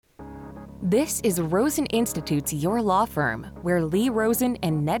This is Rosen Institute's Your Law Firm, where Lee Rosen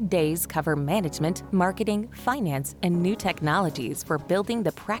and Ned Days cover management, marketing, finance, and new technologies for building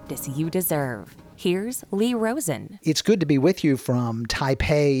the practice you deserve. Here's Lee Rosen. It's good to be with you from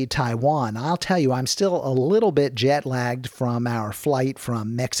Taipei, Taiwan. I'll tell you, I'm still a little bit jet lagged from our flight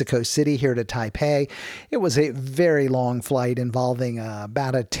from Mexico City here to Taipei. It was a very long flight involving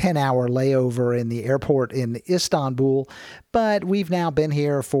about a 10-hour layover in the airport in Istanbul. But we've now been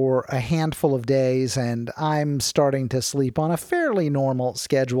here for a handful of days, and I'm starting to sleep on a fairly normal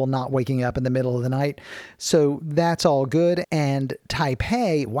schedule, not waking up in the middle of the night. So that's all good. And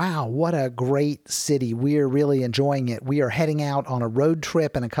Taipei, wow, what a great city. We're really enjoying it. We are heading out on a road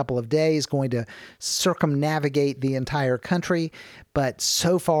trip in a couple of days, going to circumnavigate the entire country. But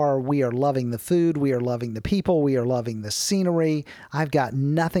so far, we are loving the food. We are loving the people. We are loving the scenery. I've got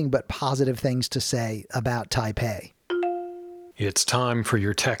nothing but positive things to say about Taipei. It's time for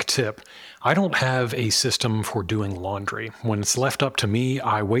your tech tip. I don't have a system for doing laundry. When it's left up to me,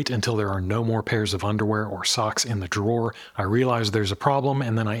 I wait until there are no more pairs of underwear or socks in the drawer. I realize there's a problem,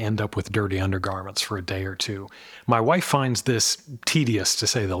 and then I end up with dirty undergarments for a day or two. My wife finds this tedious, to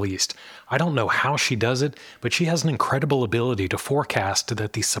say the least. I don't know how she does it, but she has an incredible ability to forecast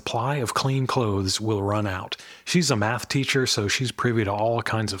that the supply of clean clothes will run out. She's a math teacher, so she's privy to all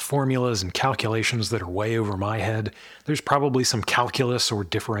kinds of formulas and calculations that are way over my head. There's probably some calculus or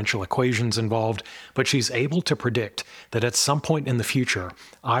differential equations involved, but she's able to predict that at some point in the future,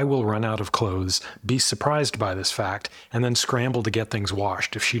 I will run out of clothes, be surprised by this fact, and then scramble to get things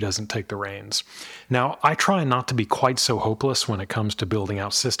washed if she doesn't take the reins. Now, I try not to be quite so hopeless when it comes to building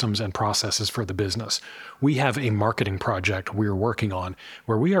out systems and processes for the business. We have a marketing project we're working on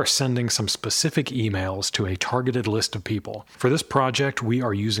where we are sending some specific emails to a targeted list of people. For this project, we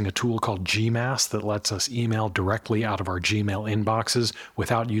are using a tool called Gmass that lets us email directly out of our Gmail inboxes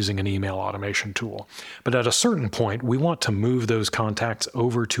without using an email automation tool. But at a certain point, we want to move those contacts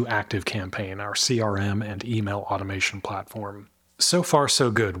over to ActiveCampaign, our CRM and email automation platform. So far,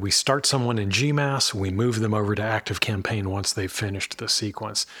 so good. We start someone in Gmass, we move them over to ActiveCampaign once they've finished the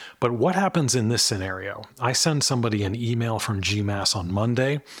sequence. But what happens in this scenario? I send somebody an email from Gmass on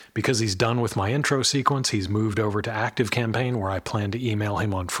Monday. Because he's done with my intro sequence, he's moved over to ActiveCampaign, where I plan to email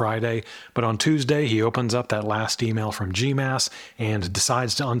him on Friday. But on Tuesday, he opens up that last email from Gmass and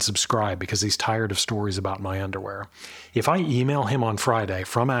decides to unsubscribe because he's tired of stories about my underwear. If I email him on Friday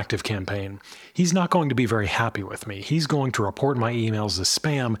from ActiveCampaign, he's not going to be very happy with me. He's going to report my emails as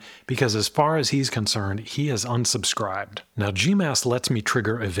spam because as far as he's concerned, he has unsubscribed. Now, Gmass lets me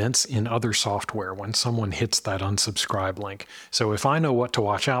trigger events in other software when someone hits that unsubscribe link. So if I know what to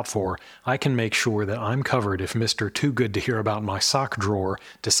watch out for, I can make sure that I'm covered if Mr. Too Good to Hear About My Sock Drawer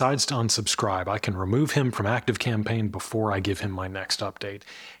decides to unsubscribe. I can remove him from ActiveCampaign before I give him my next update.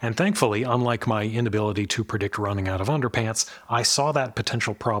 And thankfully, unlike my inability to predict running out of underpants, I saw that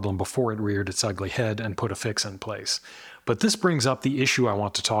potential problem before it reared its ugly head and put a fix in place. But this brings up the issue I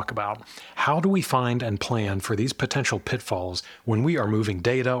want to talk about. How do we find and plan for these potential pitfalls when we are moving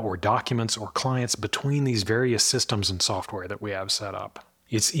data or documents or clients between these various systems and software that we have set up?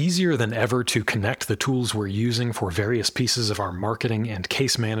 It's easier than ever to connect the tools we're using for various pieces of our marketing and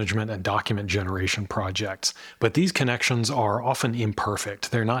case management and document generation projects, but these connections are often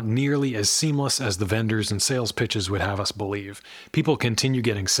imperfect. They're not nearly as seamless as the vendors and sales pitches would have us believe. People continue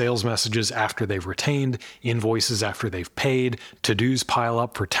getting sales messages after they've retained, invoices after they've paid, to-dos pile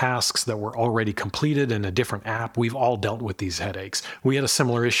up for tasks that were already completed in a different app. We've all dealt with these headaches. We had a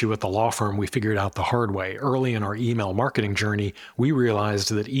similar issue at the law firm we figured out the hard way. Early in our email marketing journey, we realized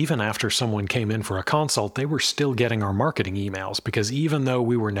that even after someone came in for a consult, they were still getting our marketing emails because even though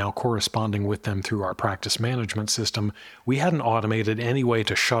we were now corresponding with them through our practice management system, we hadn't automated any way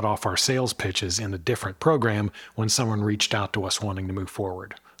to shut off our sales pitches in a different program when someone reached out to us wanting to move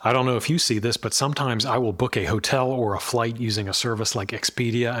forward. I don't know if you see this, but sometimes I will book a hotel or a flight using a service like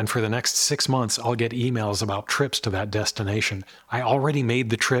Expedia, and for the next 6 months, I'll get emails about trips to that destination. I already made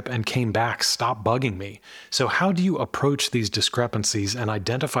the trip and came back. Stop bugging me. So how do you approach these discrepancies and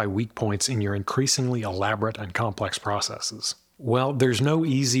identify weak points in your increasingly elaborate and complex processes? Well, there's no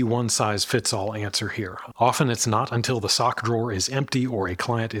easy one-size-fits-all answer here. Often it's not until the sock drawer is empty or a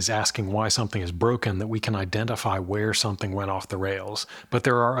client is asking why something is broken that we can identify where something went off the rails. But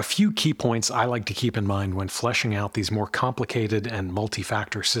there are a few key points I like to keep in mind when fleshing out these more complicated and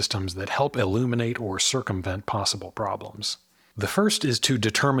multi-factor systems that help illuminate or circumvent possible problems. The first is to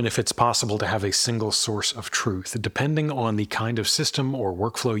determine if it's possible to have a single source of truth. Depending on the kind of system or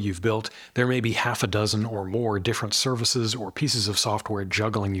workflow you've built, there may be half a dozen or more different services or pieces of software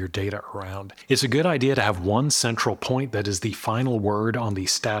juggling your data around. It's a good idea to have one central point that is the final word on the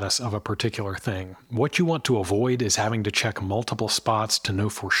status of a particular thing. What you want to avoid is having to check multiple spots to know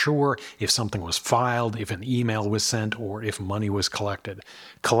for sure if something was filed, if an email was sent, or if money was collected.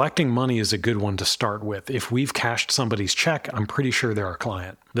 Collecting money is a good one to start with. If we've cashed somebody's check, I'm pretty sure they're our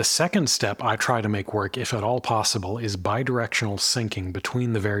client. The second step I try to make work, if at all possible, is bidirectional syncing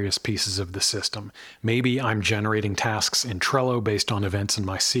between the various pieces of the system. Maybe I'm generating tasks in Trello based on events in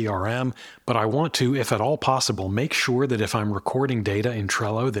my CRM, but I want to, if at all possible, make sure that if I'm recording data in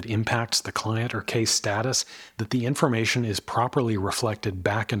Trello that impacts the client or case status, that the information is properly reflected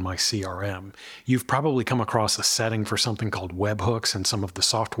back in my CRM. You've probably come across a setting for something called webhooks in some of the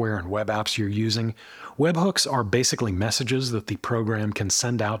software and web apps you're using. Webhooks are basically messages that the program can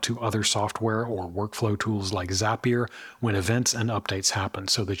send out to other software or workflow tools like Zapier when events and updates happen,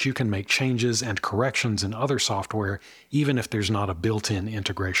 so that you can make changes and corrections in other software even if there's not a built-in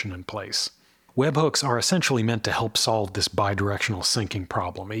integration in place. Webhooks are essentially meant to help solve this bidirectional syncing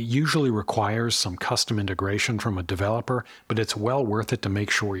problem. It usually requires some custom integration from a developer, but it's well worth it to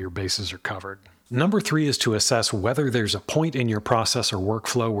make sure your bases are covered. Number 3 is to assess whether there's a point in your process or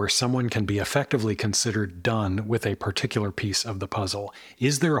workflow where someone can be effectively considered done with a particular piece of the puzzle.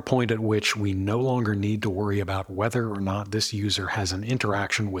 Is there a point at which we no longer need to worry about whether or not this user has an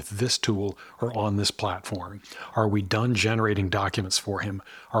interaction with this tool or on this platform? Are we done generating documents for him?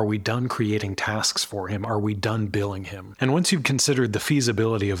 Are we done creating tasks for him? Are we done billing him? And once you've considered the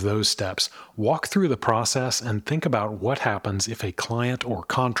feasibility of those steps, walk through the process and think about what happens if a client or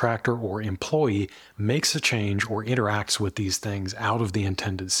contractor or employee makes a change or interacts with these things out of the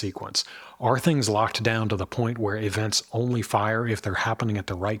intended sequence. Are things locked down to the point where events only fire if they're happening at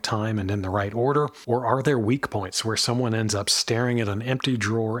the right time and in the right order? Or are there weak points where someone ends up staring at an empty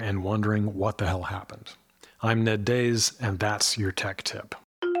drawer and wondering what the hell happened? I'm Ned Days, and that's your tech tip.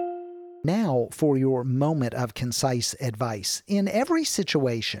 Now for your moment of concise advice. In every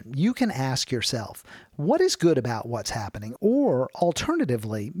situation, you can ask yourself, what is good about what's happening? Or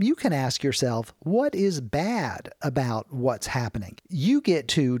alternatively, you can ask yourself, what is bad about what's happening? You get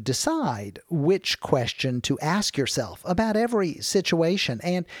to decide which question to ask yourself about every situation.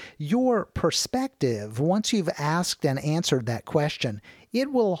 And your perspective, once you've asked and answered that question,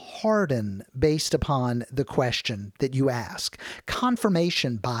 it will harden based upon the question that you ask.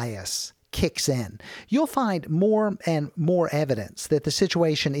 Confirmation bias kicks in. You'll find more and more evidence that the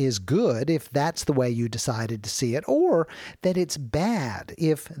situation is good if that's the way you decided to see it, or that it's bad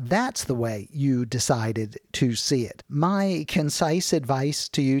if that's the way you decided to see it. My concise advice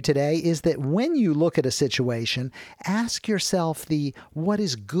to you today is that when you look at a situation, ask yourself the what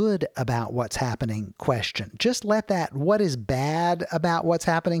is good about what's happening question. Just let that what is bad about what's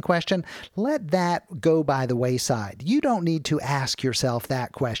happening question, let that go by the wayside. You don't need to ask yourself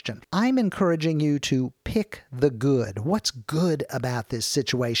that question. I'm encouraging you to pick the good. What's good about this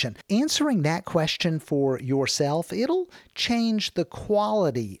situation? Answering that question for yourself, it'll change the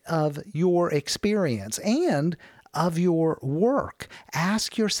quality of your experience and of your work.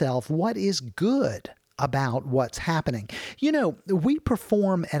 Ask yourself, what is good about what's happening? You know, we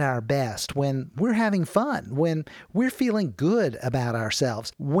perform at our best when we're having fun, when we're feeling good about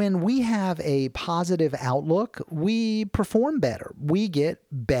ourselves. When we have a positive outlook, we perform better. We get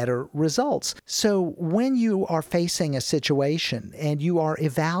better results. So when you are facing a situation and you are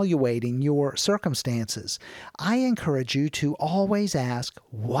evaluating your circumstances, I encourage you to always ask,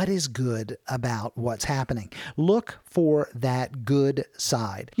 what is good about what's happening? Look for that good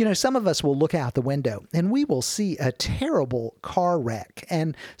side. You know, some of us will look out the window and we will see a terrible car wreck.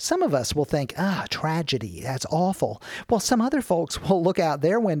 And some of us will think, tragedy, that's awful. Well, some other folks will look out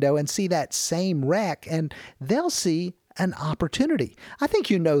their window and see that same wreck and they'll see an opportunity. I think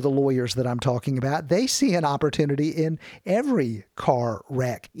you know the lawyers that I'm talking about. They see an opportunity in every car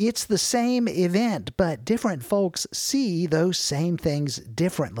wreck. It's the same event, but different folks see those same things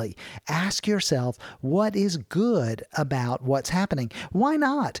differently. Ask yourself, what is good about what's happening? Why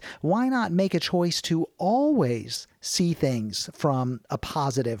not? Why not make a choice to always see things from a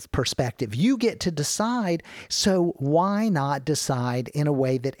positive perspective? You get to decide, so why not decide in a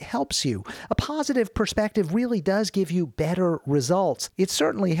way that helps you? A positive perspective really does give you better results. It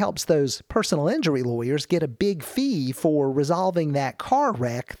certainly helps those personal injury lawyers get a big fee for resolving that car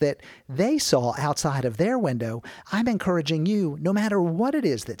wreck that they saw outside of their window. I'm encouraging you, no matter what it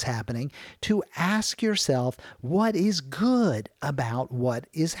is that's happening, to ask yourself, what is good about what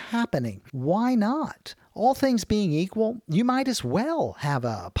is happening? Why not? all things being equal, you might as well have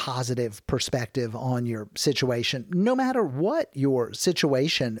a positive perspective on your situation, no matter what your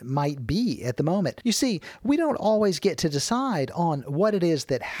situation might be at the moment. You see, we don't always get to decide on what it is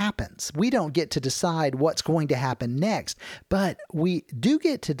that happens. We don't get to decide what's going to happen next, but we do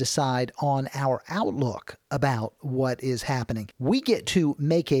get to decide on our outlook about what is happening. We get to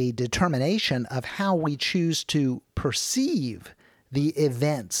make a determination of how we choose to perceive the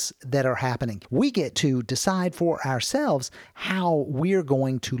events that are happening. We get to decide for ourselves how we're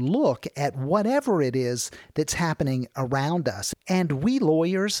going to look at whatever it is that's happening around us. And we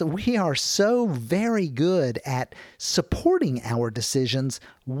lawyers, we are so very good at supporting our decisions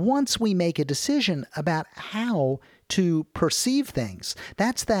once we make a decision about how to perceive things.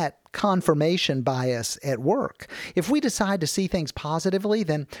 That's that confirmation bias at work. If we decide to see things positively,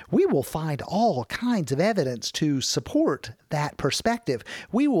 then we will find all kinds of evidence to support that perspective.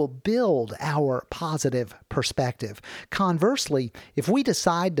 We will build our positive perspective. Conversely, if we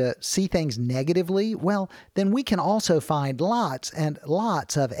decide to see things negatively, well, then we can also find lots and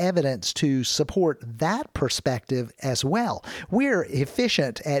lots of evidence to support that perspective as well. We're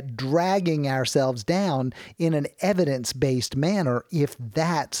efficient at dragging ourselves down in an evidence-based manner if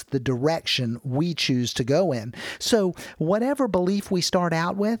that's the direction we choose to go in. So whatever belief we start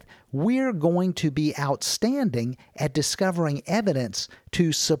out with, we're going to be outstanding at discovering evidence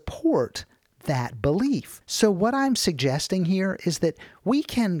to support that belief. So what I'm suggesting here is that we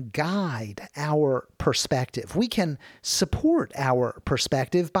can guide our perspective. We can support our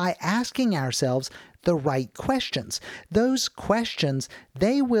perspective by asking ourselves the right questions. Those questions,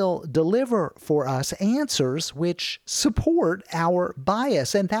 they will deliver for us answers which support our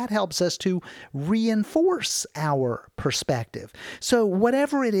bias, and that helps us to reinforce our perspective. So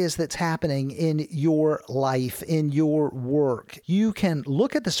whatever it is that's happening in your life, in your work, you can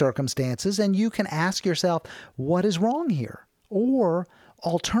look at the circumstances and you can ask yourself, what is wrong here? Or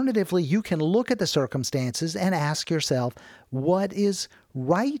alternatively, you can look at the circumstances and ask yourself, what is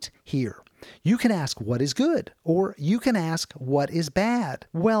right here? You can ask what is good, or you can ask what is bad.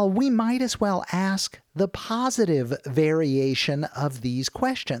 Well, we might as well ask the positive variation of these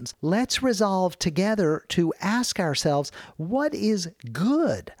questions. Let's resolve together to ask ourselves what is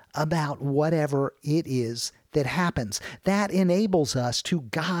good about whatever it is that happens. That enables us to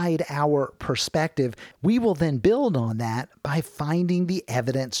guide our perspective. We will then build on that by finding the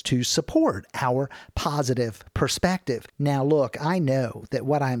evidence to support our positive perspective. Now look, I know that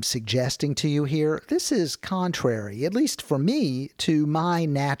what I'm suggesting to you here, this is contrary, at least for me, to my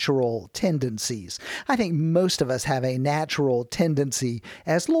natural tendencies. I think most of us have a natural tendency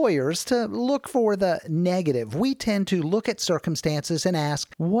as lawyers to look for the negative. We tend to look at circumstances and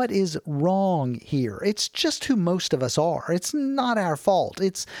ask, what is wrong here? It's just who most of us are. It's not our fault.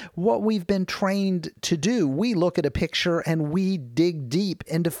 It's what we've been trained to do. We look at a picture and we dig deep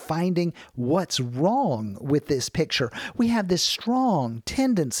into finding what's wrong with this picture. We have this strong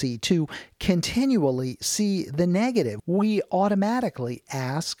tendency to continually see the negative. We automatically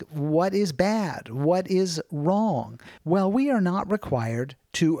ask, what is bad? What is wrong? Well, we are not required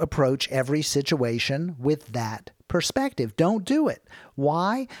to approach every situation with that perspective. Don't do it.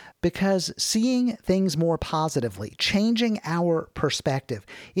 Why? Because seeing things more positively, changing our perspective,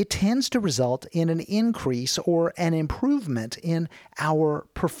 it tends to result in an increase or an improvement in our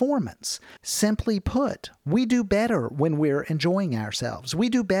performance. Simply put, we do better when we're enjoying ourselves. We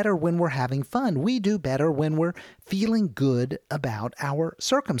do better when we're having fun. We do better when we're feeling good about our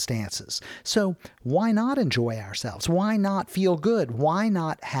circumstances. So why not enjoy ourselves? Why not feel good? Why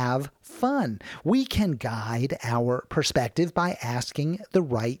not have fun? We can guide our perspective by asking the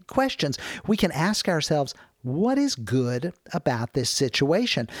right questions. We can ask ourselves, what is good about this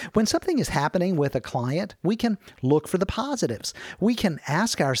situation? When something is happening with a client, we can look for the positives. We can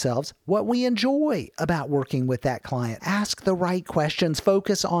ask ourselves what we enjoy about working with that client. Ask the right questions.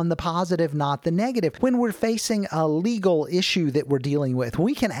 Focus on the positive, not the negative. When we're facing a legal issue that we're dealing with,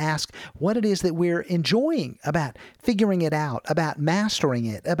 we can ask what it is that we're enjoying about figuring it out, about mastering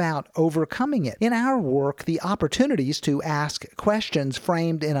it, about overcoming it. In our work, the opportunities to ask questions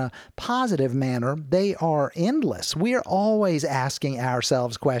framed in a positive manner, they are endless. We're always asking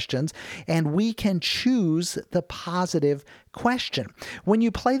ourselves questions, and we can choose the positive question. When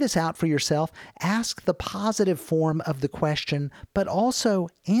you play this out for yourself, ask the positive form of the question, but also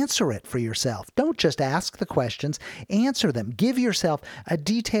answer it for yourself. Don't just ask the questions, answer them. Give yourself a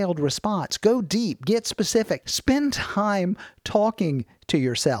detailed response. Go deep, get specific, spend time talking to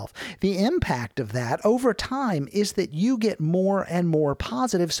yourself. The impact of that over time is that you get more and more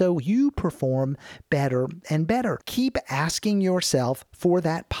positive, so you perform better and better. Keep asking yourself for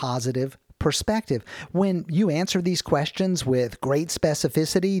that positive perspective. When you answer these questions with great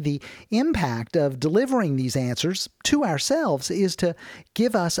specificity, the impact of delivering these answers to ourselves is to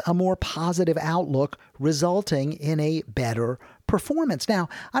give us a more positive outlook, resulting in a better performance. Now,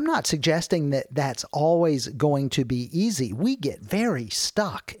 I'm not suggesting that that's always going to be easy. We get very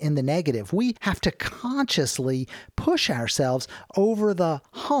stuck in the negative. We have to consciously push ourselves over the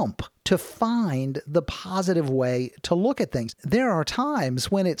hump to find the positive way to look at things. There are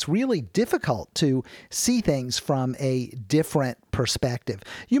times when it's really difficult to see things from a different perspective.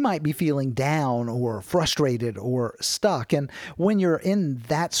 You might be feeling down or frustrated or stuck. And when you're in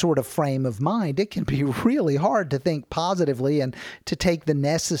that sort of frame of mind, it can be really hard to think positively and to take the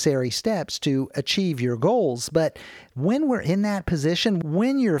necessary steps to achieve your goals. But when we're in that position,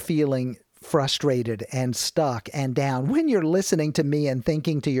 when you're feeling frustrated and stuck and down, when you're listening to me and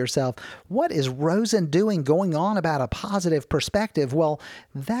thinking to yourself, what is Rosen doing going on about a positive perspective? Well,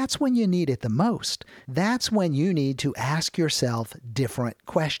 that's when you need it the most. That's when you need to ask yourself different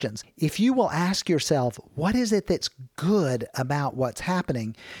questions. If you will ask yourself, what is it that's good about what's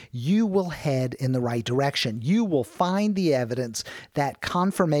happening, you will head in the right direction. You will find the evidence, that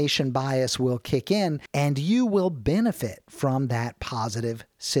confirmation bias will kick in, and you will benefit from that positive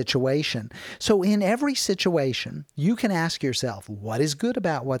situation. So in every situation, you can ask yourself, what is good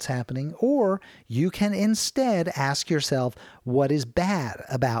about what's happening? Or you can instead ask yourself, what is bad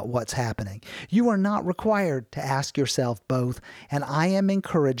about what's happening? You are not required to ask yourself both, and I am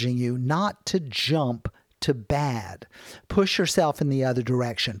encouraging you not to jump to bad. Push yourself in the other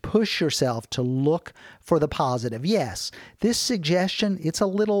direction. Push yourself to look for the positive. Yes, this suggestion, it's a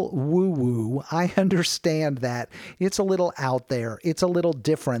little woo-woo. I understand that. It's a little out there. It's a little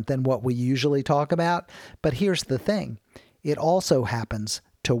different than what we usually talk about. But here's the thing. It also happens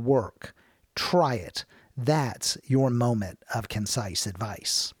to work. Try it. That's your moment of concise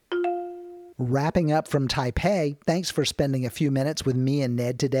advice. Wrapping up from Taipei, thanks for spending a few minutes with me and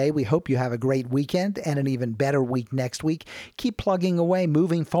Ned today. We hope you have a great weekend and an even better week next week. Keep plugging away,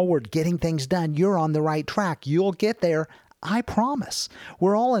 moving forward, getting things done. You're on the right track. You'll get there. I promise.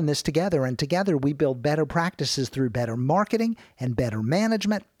 We're all in this together, and together we build better practices through better marketing and better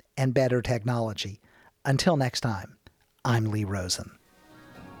management and better technology. Until next time, I'm Lee Rosen.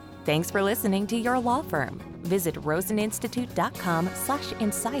 Thanks for listening to Your Law Firm. Visit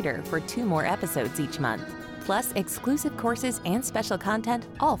roseninstitute.com/insider for 2 more episodes each month. Plus exclusive courses and special content,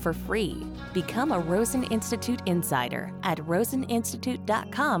 all for free. Become a Rosen Institute Insider at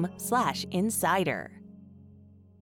roseninstitute.com/insider.